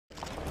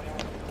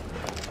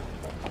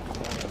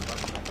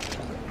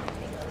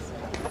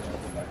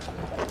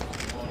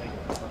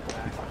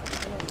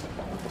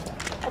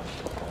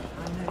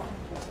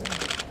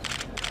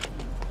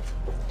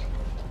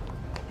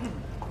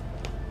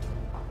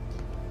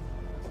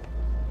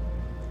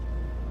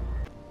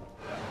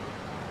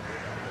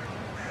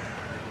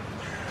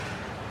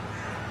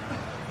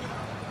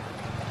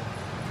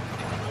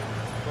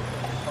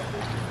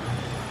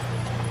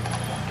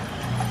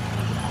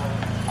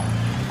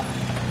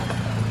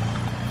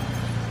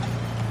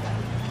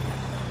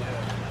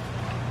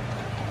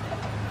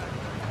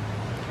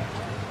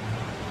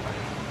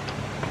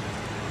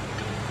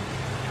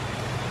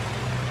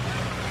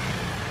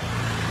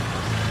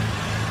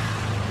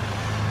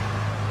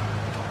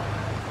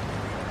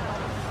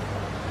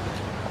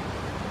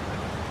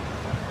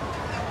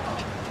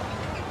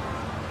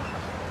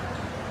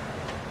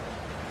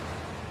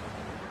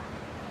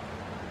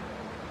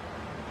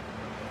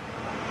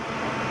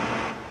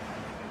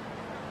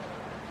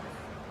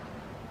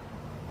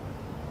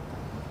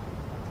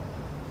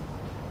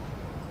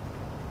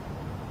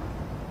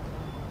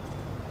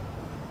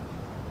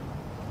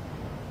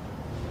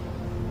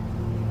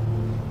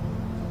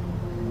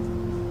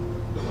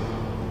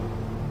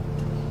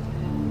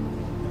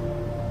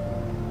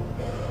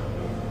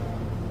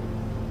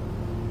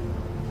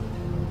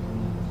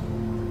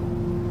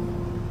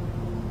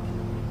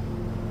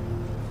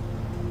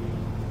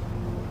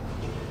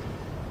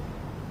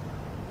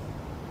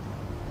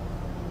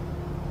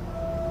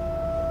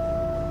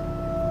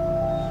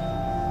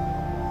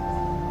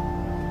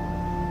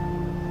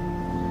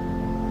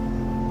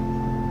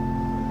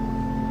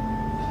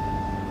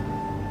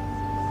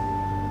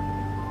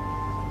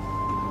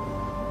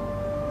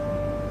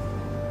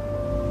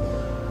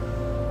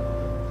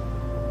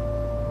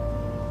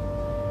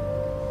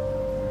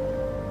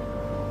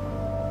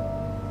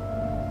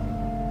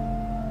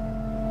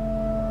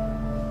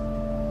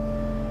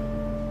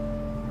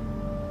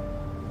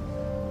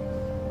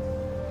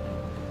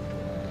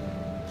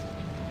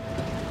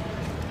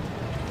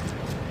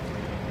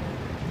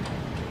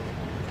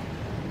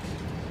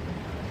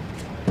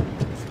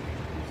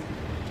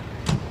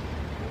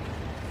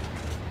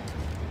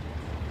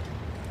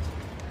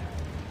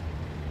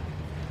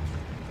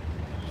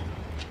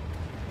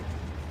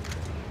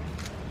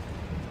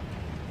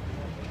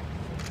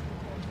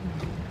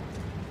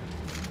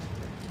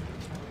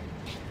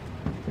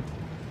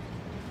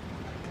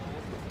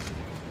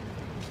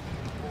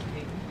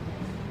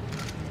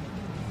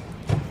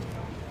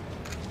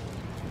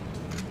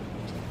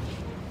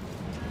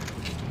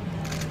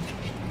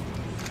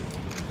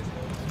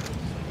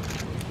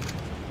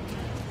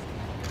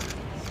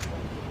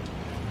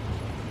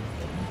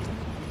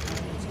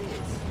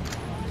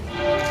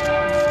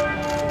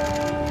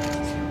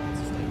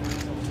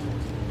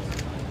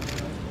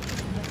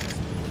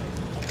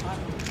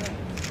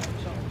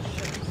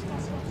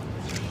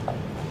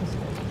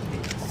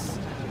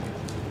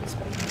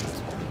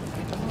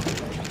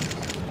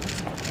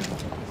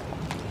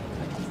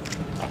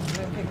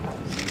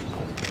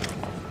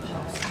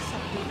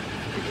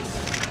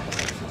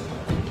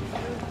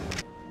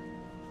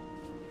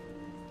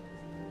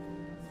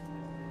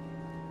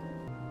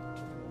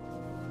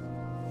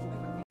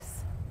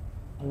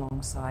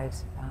alongside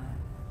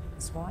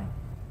his wife.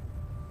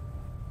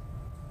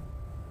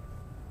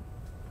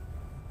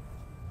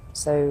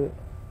 So,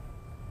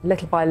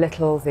 little by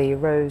little, the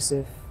rows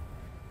of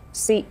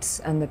seats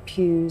and the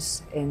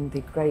pews in the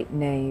great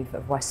nave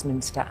of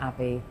Westminster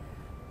Abbey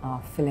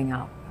are filling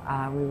up.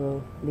 We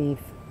will leave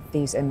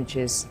these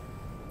images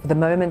for the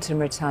moment and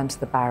return to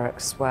the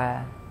barracks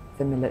where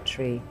the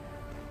military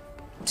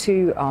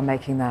too are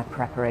making their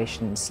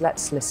preparations.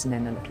 Let's listen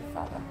in a little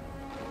further.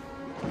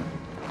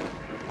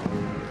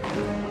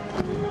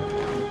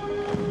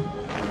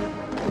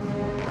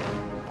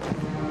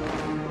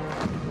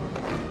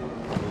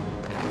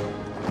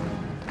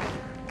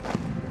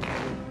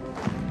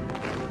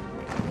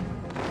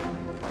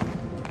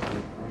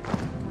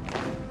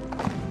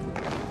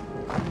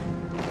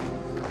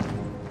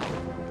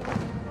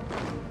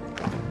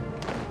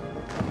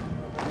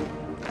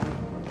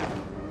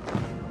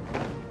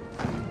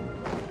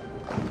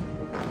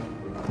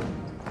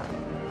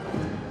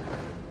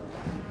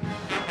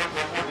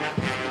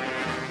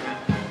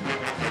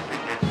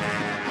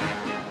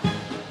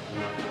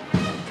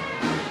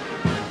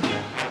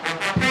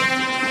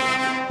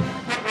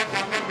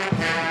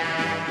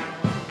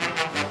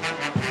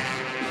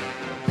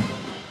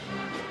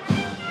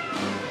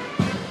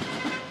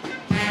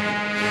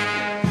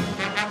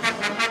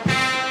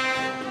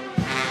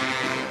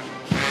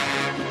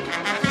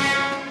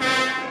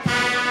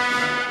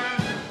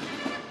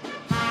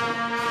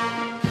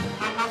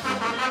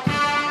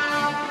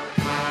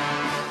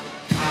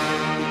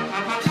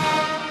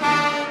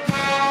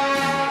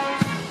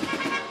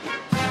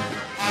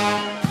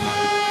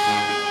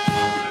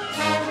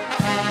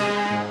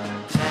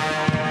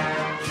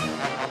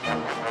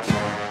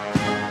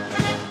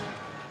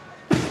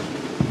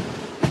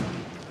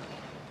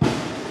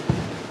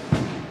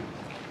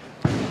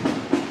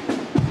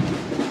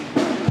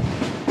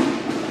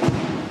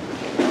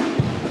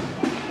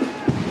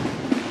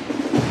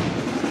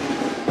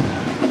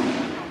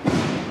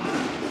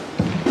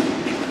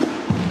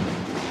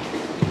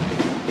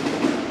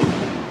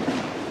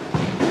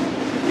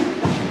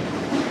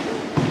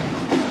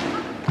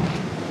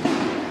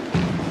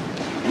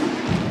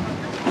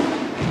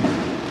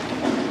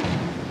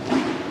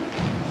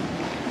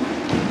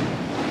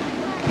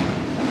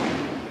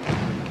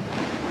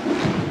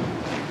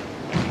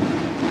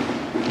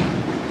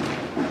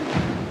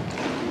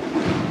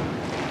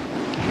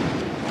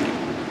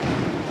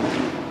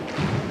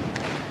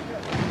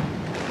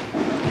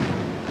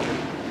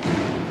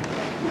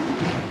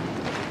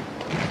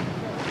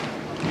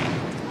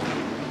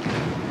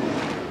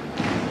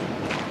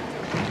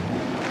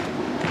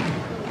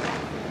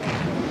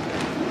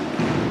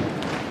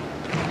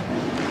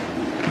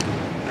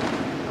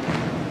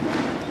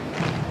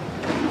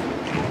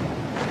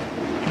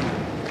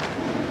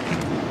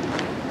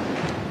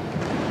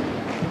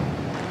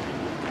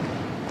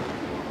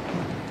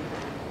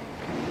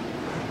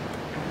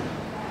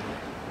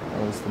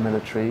 As the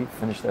military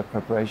finish their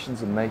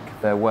preparations and make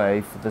their way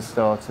for the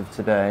start of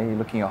today. You're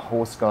looking at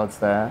horse guards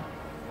there,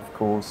 of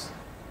course,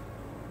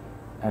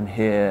 and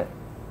here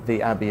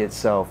the abbey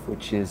itself,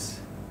 which is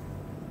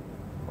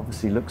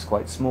obviously looks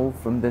quite small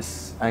from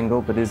this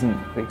angle, but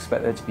isn't. We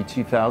expect there to be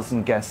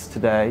 2,000 guests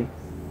today,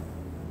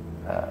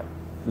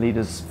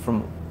 leaders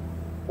from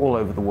all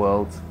over the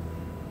world,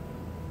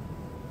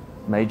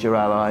 major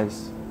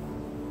allies,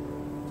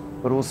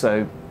 but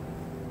also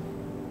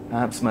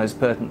perhaps most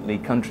pertinently,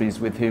 countries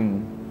with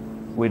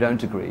whom we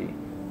don't agree,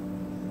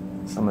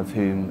 some of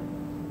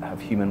whom have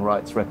human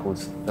rights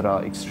records that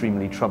are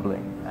extremely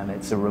troubling. And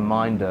it's a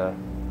reminder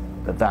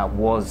that that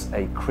was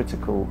a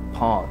critical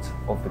part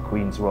of the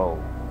Queen's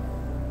role,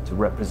 to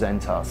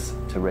represent us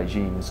to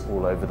regimes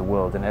all over the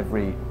world. And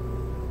every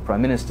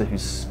Prime Minister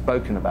who's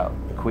spoken about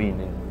the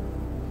Queen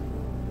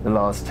in the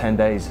last 10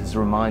 days has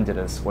reminded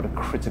us what a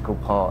critical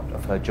part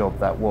of her job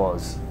that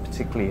was,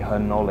 particularly her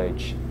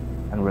knowledge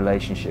and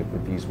relationship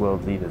with these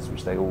world leaders,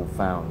 which they all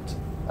found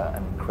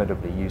an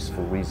incredibly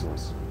useful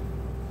resource.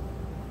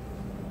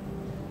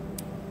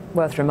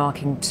 Worth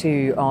remarking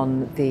too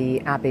on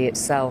the Abbey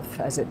itself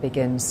as it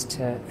begins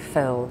to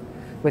fill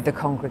with the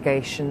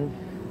congregation.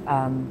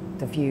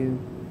 The view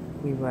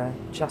we were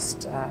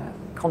just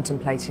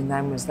contemplating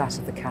then was that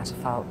of the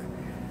catafalque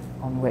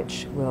on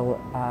which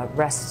will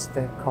rest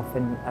the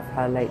coffin of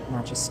Her late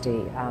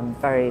Majesty.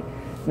 Very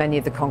many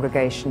of the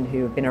congregation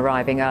who have been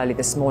arriving early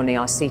this morning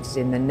are seated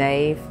in the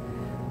nave.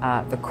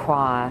 The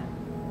choir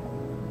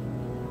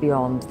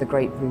beyond the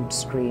great rood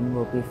screen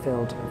will be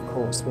filled, of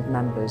course, with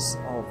members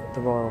of the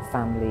royal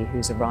family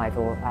whose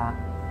arrival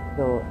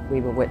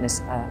we will witness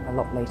a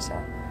lot later.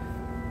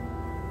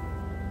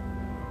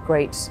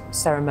 Great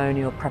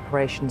ceremonial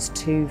preparations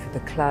too for the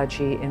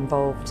clergy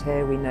involved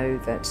here. We know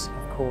that,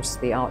 of course,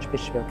 the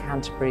Archbishop of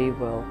Canterbury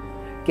will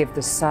give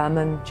the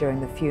sermon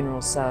during the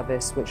funeral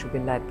service, which will be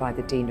led by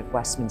the Dean of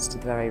Westminster,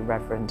 the very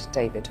Reverend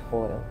David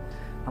Hoyle.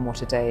 And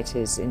what a day it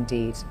is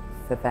indeed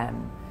for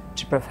them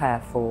to prepare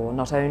for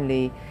not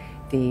only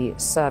the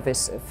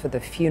service for the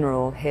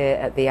funeral here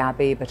at the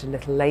Abbey, but a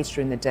little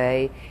later in the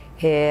day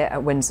here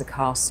at Windsor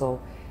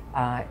Castle,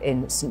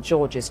 in St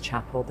George's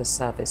Chapel the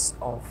service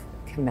of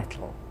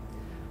committal.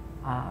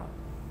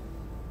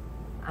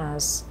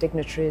 As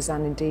dignitaries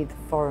and indeed the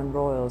foreign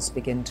royals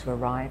begin to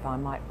arrive, I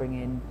might bring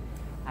in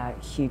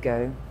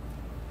Hugo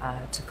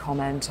to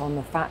comment on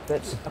the fact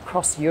that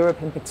across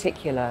Europe in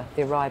particular,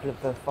 the arrival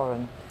of the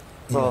foreign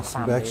royal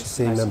families. We're actually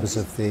seeing members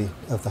of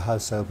the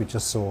household. We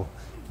just saw,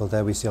 well,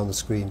 there we see on the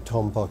screen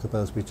Tom Parker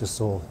Bowles. We just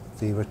saw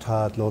the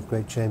retired Lord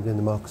Great Chamberlain,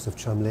 the Marquis of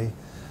Cholmondeley,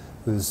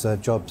 whose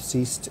job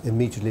ceased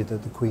immediately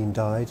that the Queen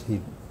died.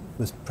 He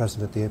was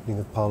present at the opening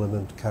of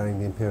Parliament carrying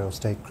the imperial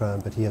state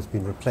crown, but he has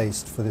been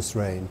replaced for this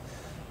reign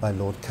by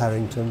Lord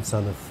Carrington,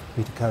 son of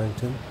Peter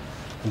Carrington.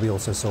 And we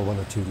also saw one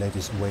or two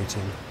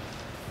ladies-in-waiting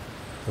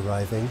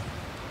arriving.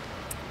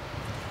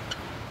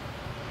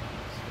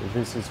 So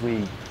this, as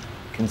we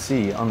can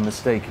see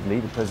unmistakably,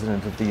 the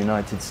President of the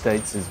United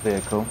States'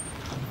 vehicle.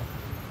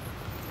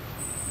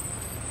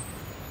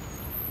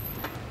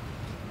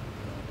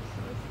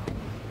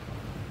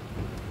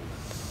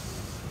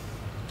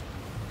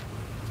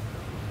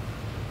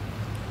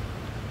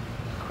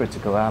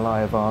 Critical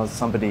ally of ours,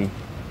 somebody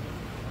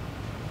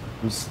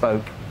who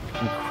spoke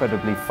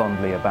incredibly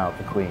fondly about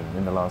the Queen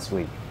in the last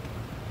week.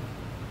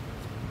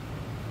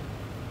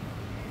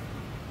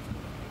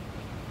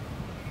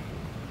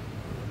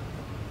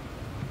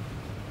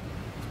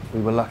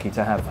 We were lucky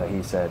to have her,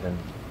 he said, and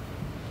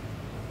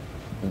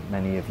I think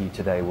many of you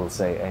today will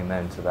say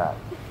amen to that.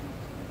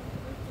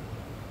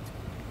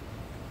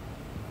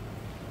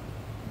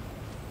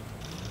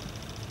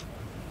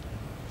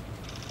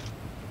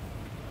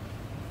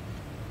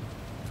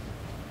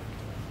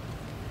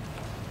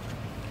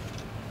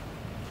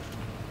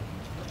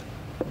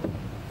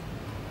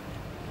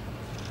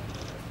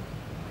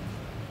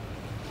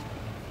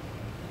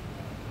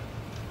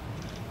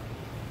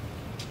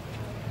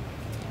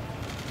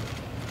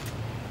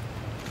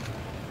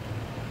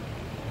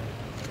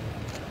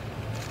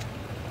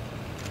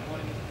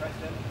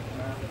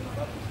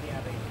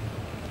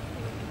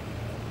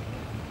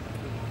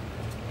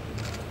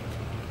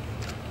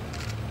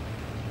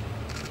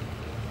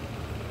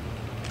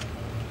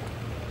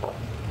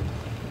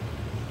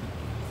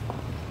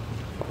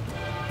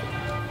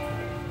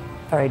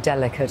 Very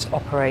delicate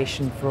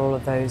operation for all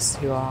of those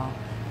who are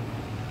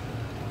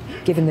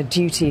given the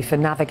duty for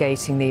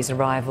navigating these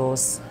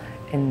arrivals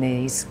in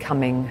these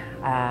coming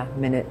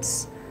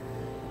minutes.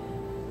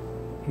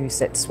 Who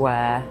sits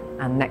where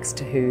and next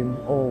to whom,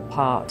 all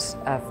part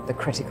of the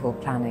critical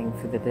planning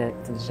for the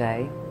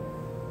day.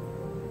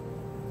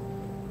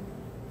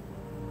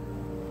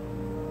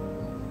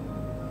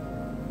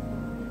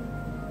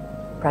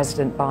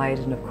 President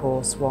Biden, of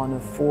course, one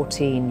of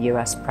 14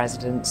 US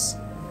presidents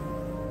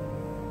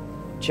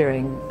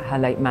during Her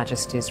late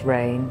Majesty's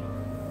reign.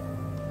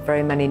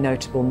 Very many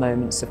notable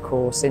moments, of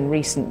course, in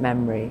recent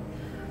memory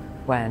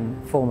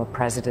when former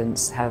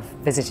presidents have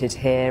visited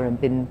here and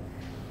been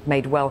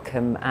made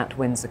welcome at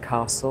Windsor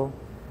Castle,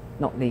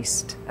 not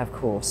least, of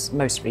course,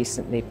 most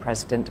recently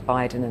President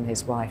Biden and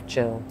his wife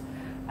Jill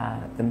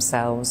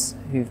themselves,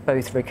 who've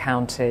both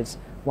recounted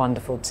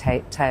wonderful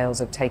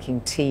tales of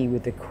taking tea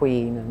with the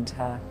Queen and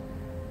her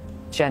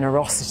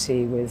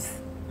generosity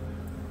with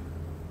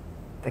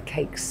the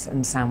cakes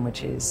and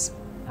sandwiches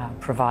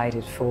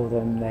provided for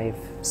them. They've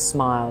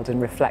smiled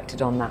and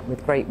reflected on that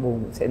with great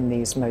warmth in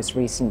these most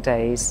recent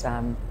days.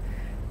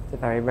 The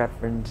very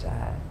Reverend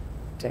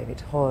David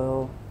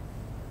Hoyle,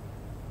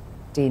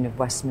 Dean of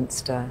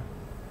Westminster,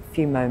 a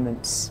few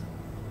moments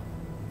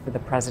with the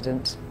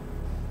President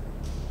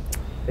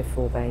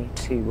before they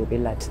too will be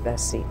led to their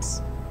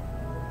seats.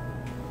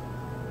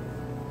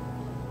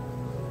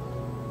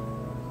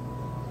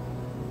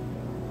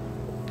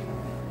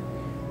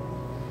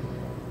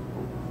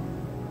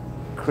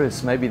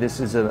 Chris, maybe this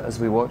is, as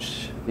we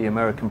watch the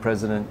American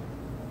president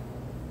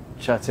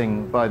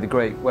chatting by the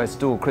Great West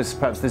Door, Chris,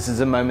 perhaps this is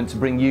a moment to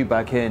bring you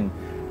back in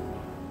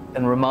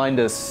and remind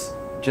us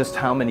just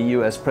how many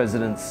US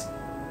presidents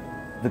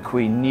the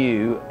Queen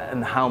knew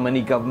and how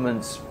many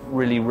governments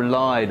really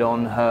relied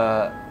on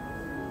her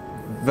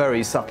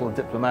very subtle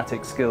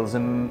diplomatic skills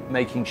and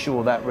making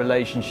sure that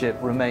relationship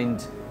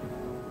remained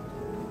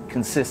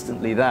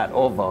consistently that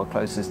of our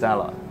closest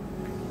ally.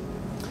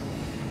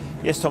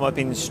 Yes, Tom, I've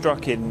been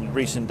struck in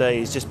recent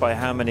days just by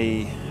how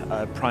many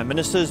prime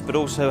ministers, but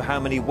also how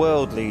many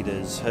world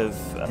leaders have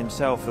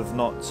himself of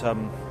not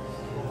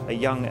a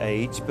young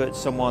age, but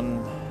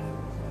someone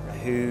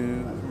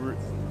who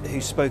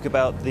spoke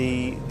about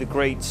the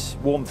great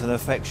warmth and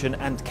affection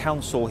and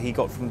counsel he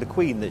got from the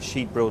Queen that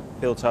she'd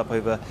built up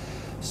over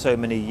so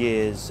many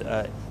years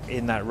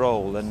in that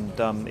role.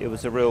 And it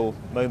was a real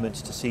moment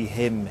to see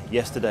him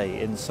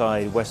yesterday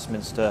inside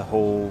Westminster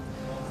Hall,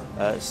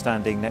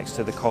 standing next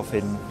to the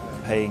coffin,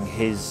 paying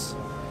his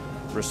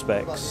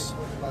respects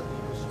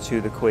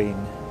to the Queen.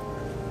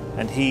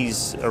 And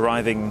he's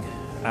arriving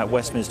at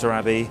Westminster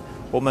Abbey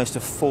almost a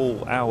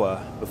full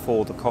hour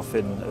before the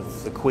coffin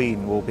of the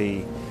Queen will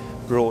be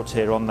brought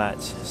here on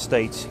that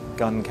state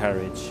gun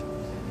carriage.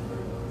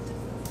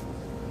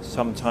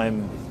 Some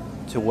time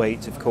to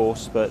wait, of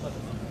course, but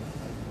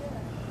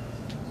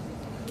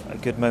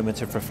good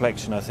moment of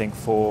reflection, I think,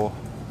 for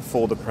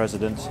the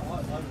President.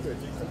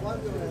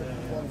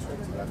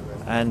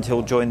 And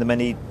he'll join the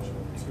many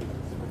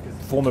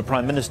former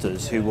Prime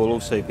Ministers who will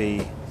also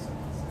be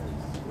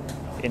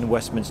in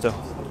Westminster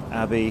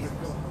Abbey,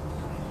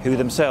 who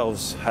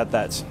themselves had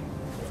that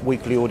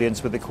weekly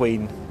audience with the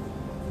Queen.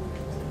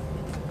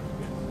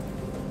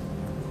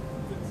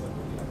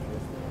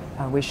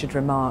 We should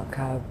remark,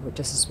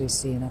 just as we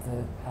see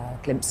another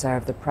glimpse there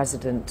of the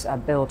President,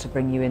 Bill, to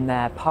bring you in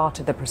there,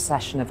 part of the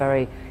procession, a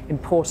very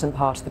important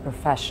part of the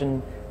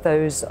profession,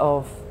 those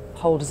of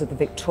holders of the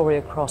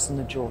Victoria Cross and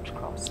the George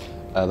Cross.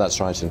 That's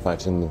right. In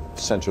fact, in the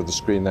centre of the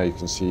screen there you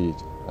can see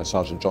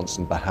Sergeant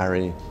Johnson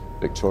Bahari,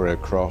 Victoria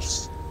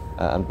Cross,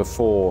 and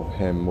before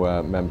him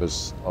were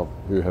members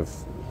who have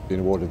been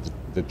awarded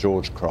the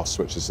George Cross,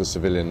 which is the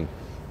civilian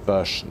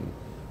version.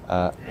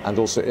 And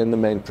also in the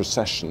main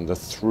procession, the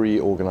three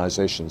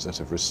organisations that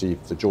have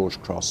received the George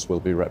Cross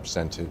will be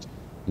represented: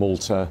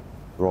 Malta,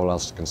 the Royal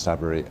Ulster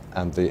Constabulary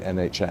and the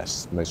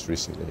NHS, most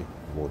recently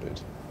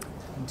awarded.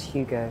 And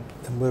Hugo.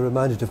 And we're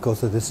reminded, of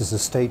course, that this is a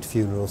state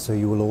funeral, so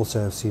you will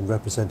also have seen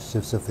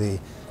representatives of the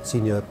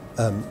senior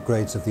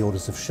grades of the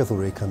Orders of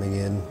Chivalry coming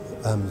in.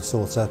 You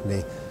saw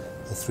certainly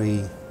the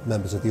three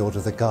members of the Order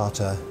of the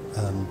Garter,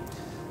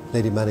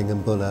 Lady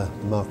Manningham Buller,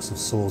 Marquess of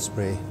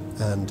Salisbury,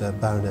 and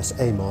Baroness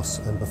Amos,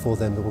 and before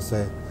them there were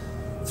also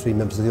three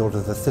members of the Order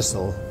of the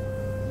Thistle.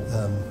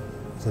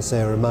 As I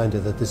say, a reminder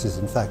that this is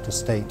in fact a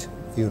state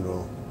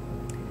funeral,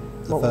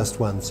 the first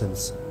one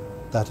since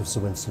that of Sir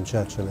Winston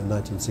Churchill in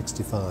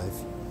 1965.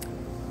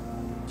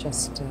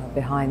 Just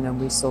behind them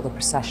we saw the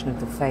procession of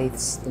the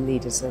faiths, the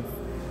leaders of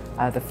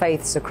the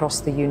faiths across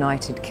the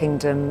United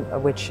Kingdom,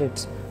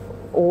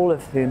 all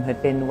of whom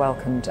had been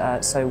welcomed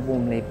so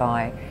warmly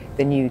by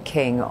the new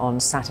King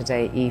on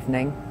Saturday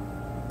evening.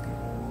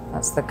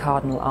 That's the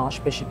Cardinal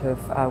Archbishop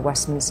of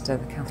Westminster,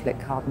 the Catholic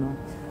Cardinal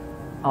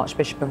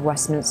Archbishop of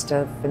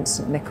Westminster,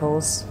 Vincent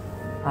Nichols.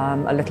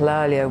 A little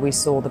earlier we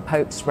saw the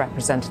Pope's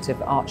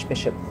representative,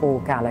 Archbishop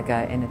Paul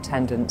Gallagher, in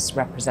attendance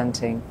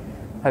representing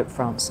Pope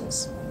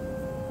Francis.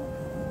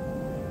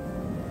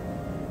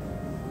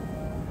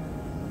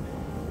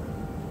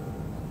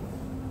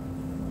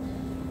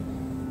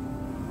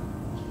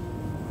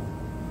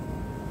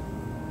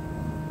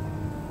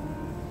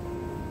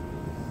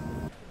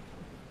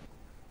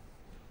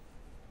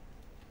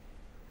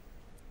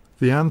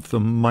 The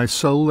anthem, My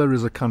Soul There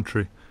Is a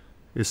Country,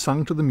 is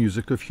sung to the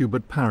music of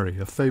Hubert Parry,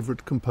 a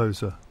favourite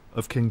composer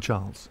of King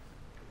Charles.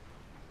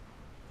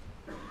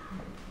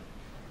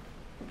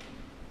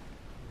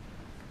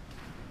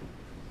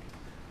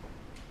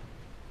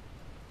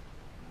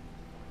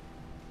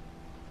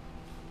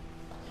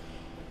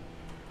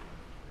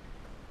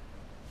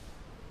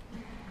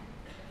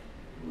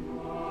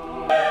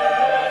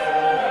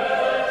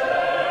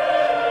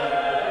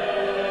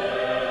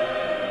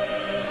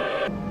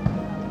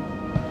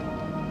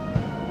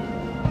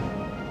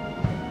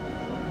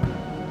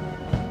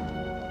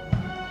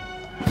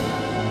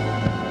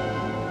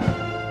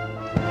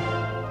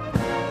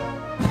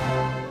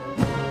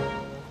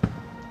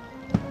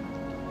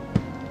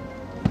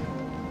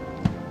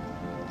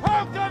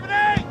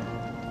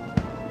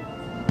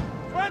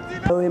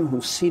 Know him,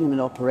 who've seen him in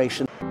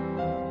operation.